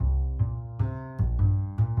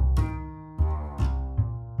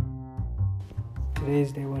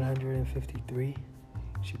Today's day 153.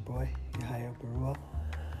 It's your boy, Yahya Barua.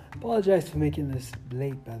 Apologize for making this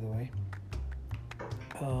late, by the way.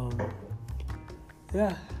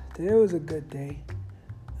 Today was a good day.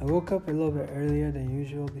 I woke up a little bit earlier than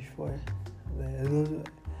usual before. A little bit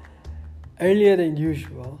earlier than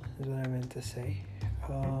usual is what I meant to say.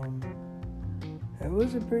 It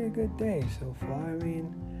was a pretty good day so far. I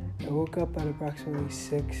woke up at approximately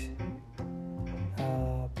 6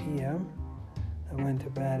 p.m. I went to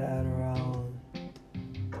bed at around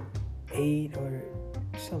 8 or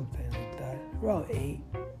something like that. Around 8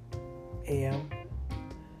 a.m.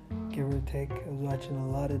 give or take. I was watching a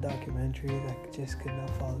lot of documentaries. I just could not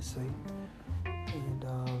fall asleep. And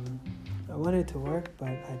I wanted to work, but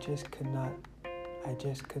I just could not. I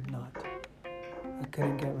couldn't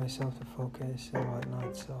get myself to focus and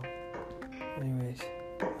whatnot. So, anyways,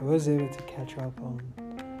 I was able to catch up on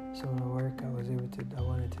some of the work I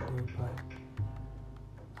wanted to do, but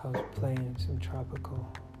I was playing some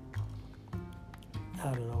tropical. I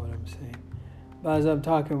don't know what I'm saying. But as I'm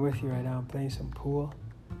talking with you right now, I'm playing some pool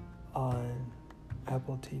on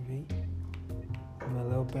Apple TV. My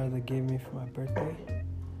little brother gave me for my birthday,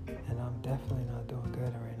 and I'm definitely not doing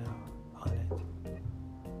good right now on it.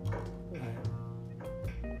 But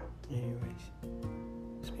anyways,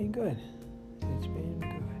 it's been good.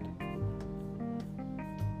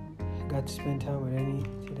 I got to spend time with Eddie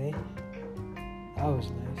today. That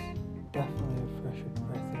was nice. Definitely a fresh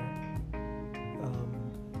breath there.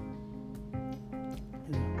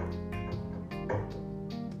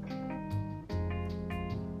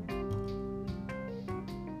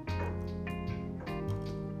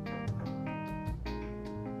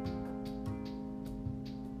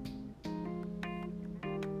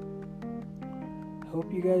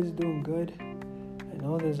 Hope you guys are doing good. I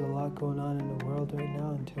know there's a lot going on in the world right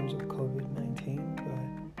now in terms of COVID-19, but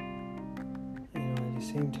at the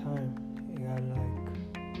same time, you gotta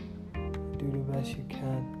do the best you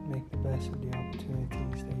can, make the best of the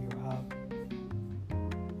opportunities that you have.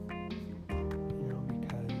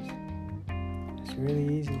 Because it's really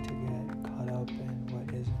easy to get caught up in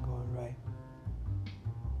what isn't going right.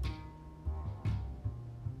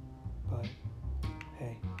 But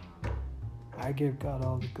hey, I give God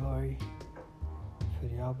all the glory for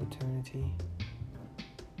the opportunity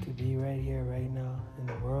to be right here, right now in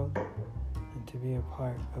the world, and to be a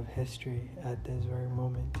part of history at this very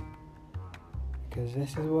moment. Because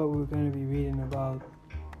this is what we're going to be reading about,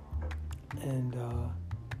 and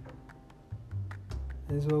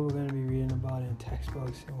this is what we're going to be reading about in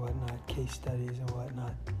textbooks and whatnot, case studies and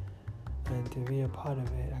whatnot. And to be a part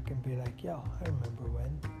of it, I can be like, yo, I remember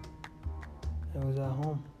when I was at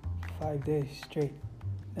home 5 days straight,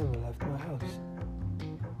 never left my house.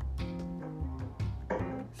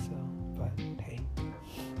 So, but hey,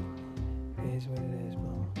 it is what it is,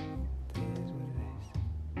 mama. It is what it is.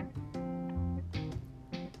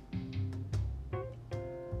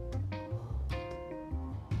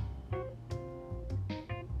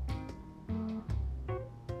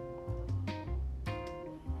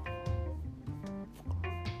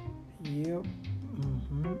 Yep.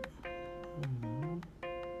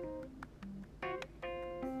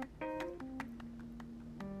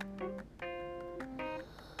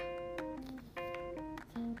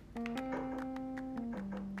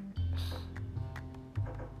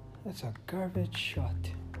 That's a garbage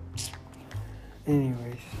shot.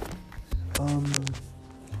 Anyways,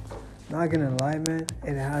 not gonna lie, man,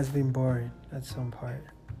 it has been boring at some part.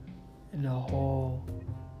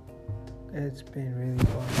 It's been really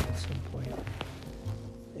boring at some point.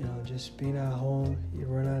 Just being at home, you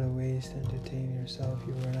run out of ways to entertain yourself,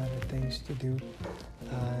 you run out of things to do,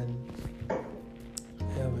 and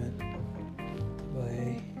yeah, man. But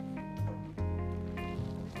hey,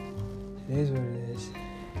 it is what it is.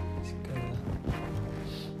 Just gotta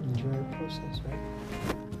enjoy the process, right?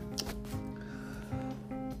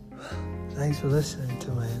 Thanks for listening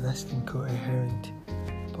to my less than coherent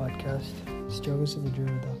podcast.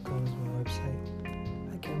 strugglesofadreamer.com is my website.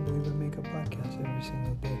 I can't believe I make a podcast every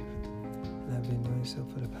single day. And I've been doing so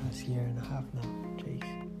for the past year and a half now. Jeez.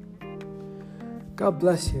 God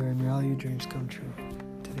bless you, and may all your dreams come true.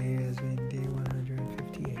 Today has been day 100.